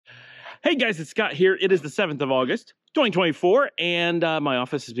Hey guys, it's Scott here. It is the 7th of August, 2024, and my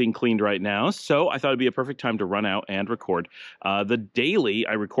office is being cleaned right now, so I thought it'd be a perfect time to run out and record. The daily,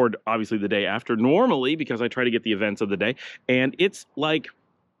 I record obviously the day after normally because I try to get the events of the day, and it's like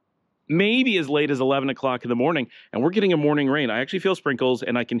maybe as late as 11 o'clock in the morning, and we're getting a morning rain. I actually feel sprinkles,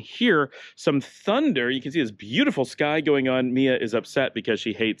 and I can hear some thunder. You can see this beautiful sky going on. Mia is upset because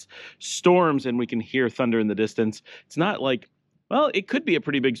she hates storms, and we can hear thunder in the distance. It's not like, well, it could be a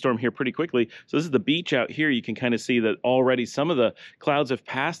pretty big storm here pretty quickly. So this is the beach out here. You can kind of see that already some of the clouds have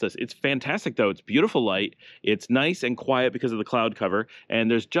passed us. It's fantastic, though. It's beautiful light. It's nice and quiet because of the cloud cover.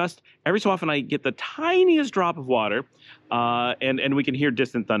 And there's just, every so often I get the tiniest drop of water, and we can hear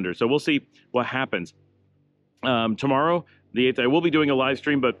distant thunder. So we'll see what happens. Tomorrow, the 8th, I will be doing a live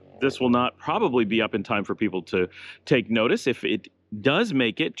stream, but this will not probably be up in time for people to take notice. If it does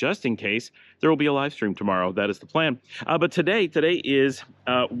make it, just in case, there will be a live stream tomorrow. That is the plan. But today is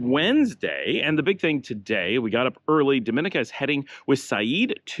Wednesday, and the big thing today, we got up early. Dominica is heading with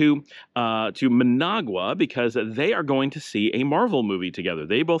Saeed to Managua because they are going to see a Marvel movie together.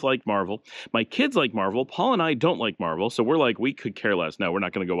 They both like Marvel. My kids like Marvel. Paul and I don't like Marvel, so we're like, we could care less. No, we're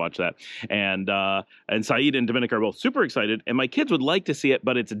not going to go watch that. And Saeed and Dominica are both super excited, and my kids would like to see it,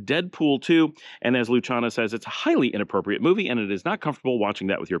 but it's Deadpool 2, and as Luciana says, it's a highly inappropriate movie, and it is not comfortable watching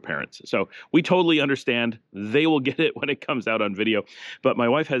that with your parents. So we totally understand. They will get it when it comes out on video. But my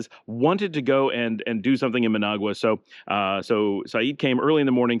wife has wanted to go and do something in Managua. So Saeed came early in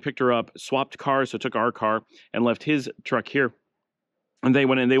the morning, picked her up, swapped cars, so took our car and left his truck here. And they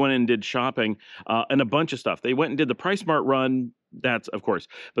went in and did shopping and a bunch of stuff. They went and did the Price Mart run. That's, of course.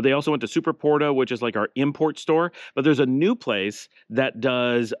 But they also went to Super Porta, which is like our import store. But there's a new place that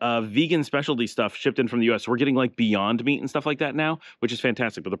does vegan specialty stuff shipped in from the U.S. So we're getting like Beyond Meat and stuff like that now, which is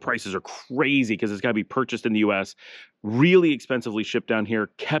fantastic. But the prices are crazy because it's got to be purchased in the U.S., really expensively shipped down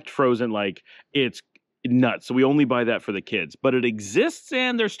here, kept frozen. Like, it's nuts. So we only buy that for the kids. But it exists,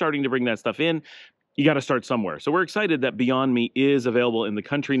 and they're starting to bring that stuff in. You got to start somewhere. So we're excited that Beyond Meat is available in the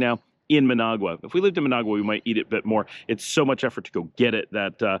country now in Managua. If we lived in Managua, we might eat it a bit more. It's so much effort to go get it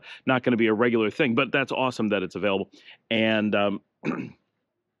that not going to be a regular thing, but that's awesome that it's available. And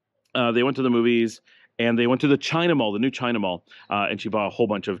they went to the movies, and they went to the China Mall, the new China Mall, and she bought a whole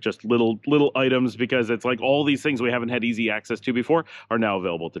bunch of just little items because it's like all these things we haven't had easy access to before are now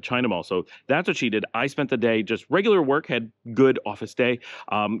available at the China Mall. So that's what she did. I spent the day just regular work, had good office day,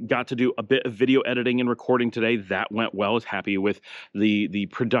 got to do a bit of video editing and recording today. That went well. I was happy with the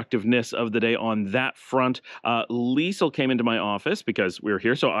productiveness of the day on that front. Liesel came into my office because we were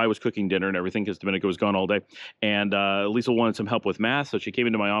here, so I was cooking dinner and everything because Dominica was gone all day. And Liesel wanted some help with math, so she came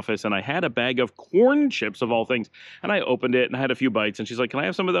into my office, and I had a bag of corn chips of all things, and I opened it and I had a few bites, and she's like, can I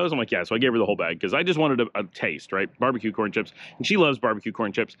have some of those? I'm like, yeah. So I gave her the whole bag because I just wanted a taste, right? Barbecue corn chips, and she loves barbecue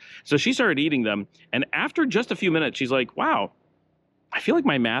corn chips. So she started eating them, and after just a few minutes, she's like, wow, I feel like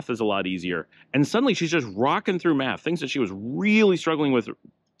my math is a lot easier. And suddenly she's just rocking through math, things that she was really struggling with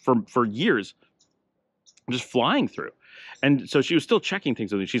for years, just flying through. And so she was still checking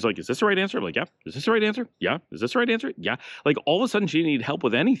things with me. She's like, is this the right answer? I'm like, yeah. Is this the right answer? Yeah. Is this the right answer? Yeah. Like, all of a sudden, she didn't need help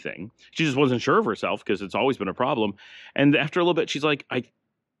with anything. She just wasn't sure of herself because it's always been a problem. And after a little bit, she's like, I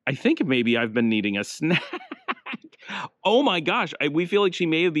think maybe I've been needing a snack. Oh my gosh, we feel like she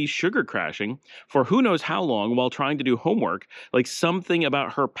may be sugar crashing for who knows how long while trying to do homework. Like, something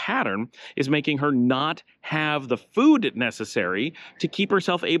about her pattern is making her not have the food necessary to keep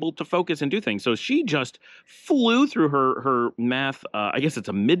herself able to focus and do things. So she just flew through her math, I guess it's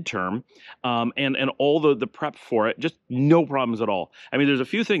a midterm, and all the prep for it, just no problems at all. I mean, there's a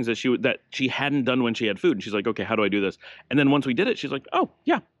few things that she hadn't done when she had food, and she's like, okay, how do I do this? And then once we did it, she's like, oh,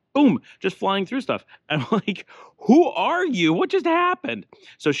 yeah. Boom, just flying through stuff. And I'm like, who are you? What just happened?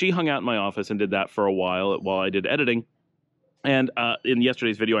 So she hung out in my office and did that for a while I did editing. And in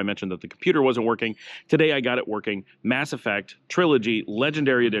yesterday's video, I mentioned that the computer wasn't working. Today, I got it working. Mass Effect Trilogy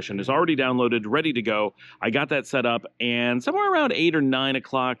Legendary Edition is already downloaded, ready to go. I got that set up, and somewhere around 8 or 9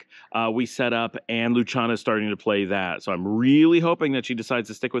 o'clock, we set up, and Luciana is starting to play that. So I'm really hoping that she decides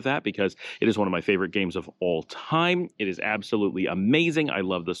to stick with that because it is one of my favorite games of all time. It is absolutely amazing. I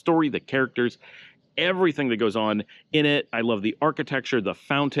love the story, the characters, everything that goes on in it. I love the architecture, the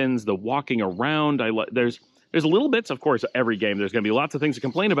fountains, the walking around. There's little bits, of course, every game. There's going to be lots of things to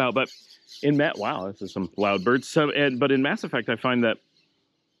complain about, but wow, this is some loud birds. But in Mass Effect, I find that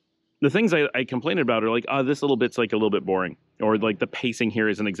the things I complain about are like, this little bit's like a little bit boring, or like the pacing here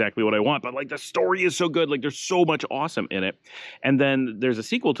isn't exactly what I want, but like the story is so good. Like, there's so much awesome in it. And then there's a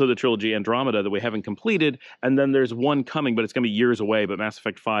sequel to the trilogy, Andromeda, that we haven't completed. And then there's one coming, but it's going to be years away. But Mass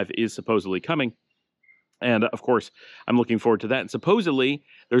Effect 5 is supposedly coming. And of course, I'm looking forward to that. And supposedly,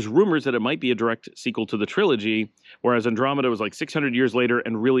 there's rumors that it might be a direct sequel to the trilogy, whereas Andromeda was like 600 years later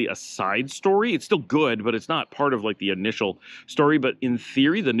and really a side story. It's still good, but it's not part of like the initial story. But in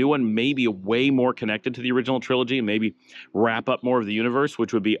theory, the new one may be way more connected to the original trilogy and maybe wrap up more of the universe,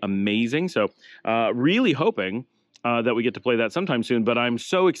 which would be amazing. So, really hoping that we get to play that sometime soon. But I'm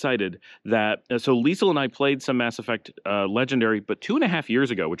so excited that so Liesel and I played some Mass Effect Legendary, but 2.5 years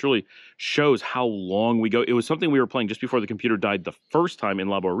ago, which really shows how long we go. It was something we were playing just before the computer died the first time in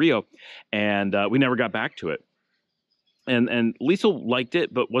Labo Rio, and we never got back to it. And Liesel liked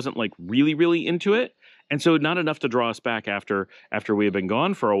it, but wasn't like really into it. And so not enough to draw us back after we had been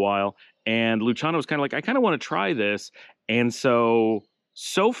gone for a while. And Luciana was kind of like, I kind of want to try this. And so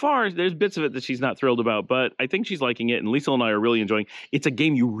far, there's bits of it that she's not thrilled about, but I think she's liking it. And Liesel and I are really enjoying. It's a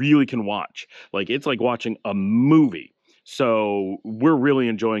game you really can watch. Like it's like watching a movie. So we're really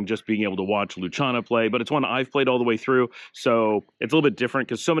enjoying just being able to watch Luciana play, but it's one I've played all the way through. So it's a little bit different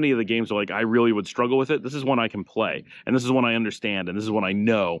because so many of the games are like, I really would struggle with it. This is one I can play, and this is one I understand, and this is one I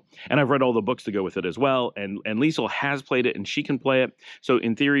know. And I've read all the books to go with it as well. And Liesel has played it, and she can play it. So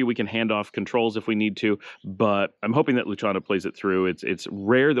in theory, we can hand off controls if we need to, but I'm hoping that Luciana plays it through. It's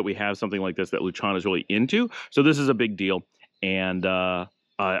rare that we have something like this that Luciana is really into. So this is a big deal. And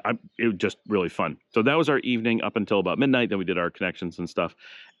it was just really fun. So that was our evening up until about midnight. Then we did our connections and stuff.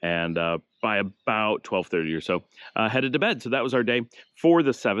 And by about 12:30 or so, headed to bed. So that was our day for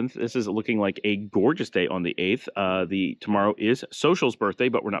the 7th. This is looking like a gorgeous day on the 8th. Tomorrow is Social's birthday,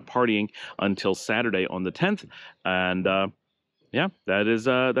 but we're not partying until Saturday on the 10th. And yeah,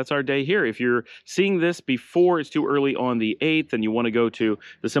 that's our day here. If you're seeing this before it's too early on the 8th and you want to go to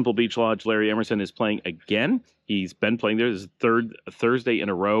the Simple Beach Lodge, Larry Emerson is playing again. He's been playing there. This is third Thursday in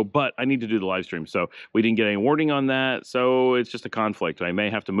a row, but I need to do the live stream. So we didn't get any warning on that. So it's just a conflict. I may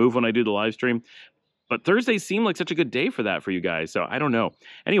have to move when I do the live stream. But Thursdays seem like such a good day for that for you guys. So I don't know.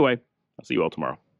 Anyway, I'll see you all tomorrow.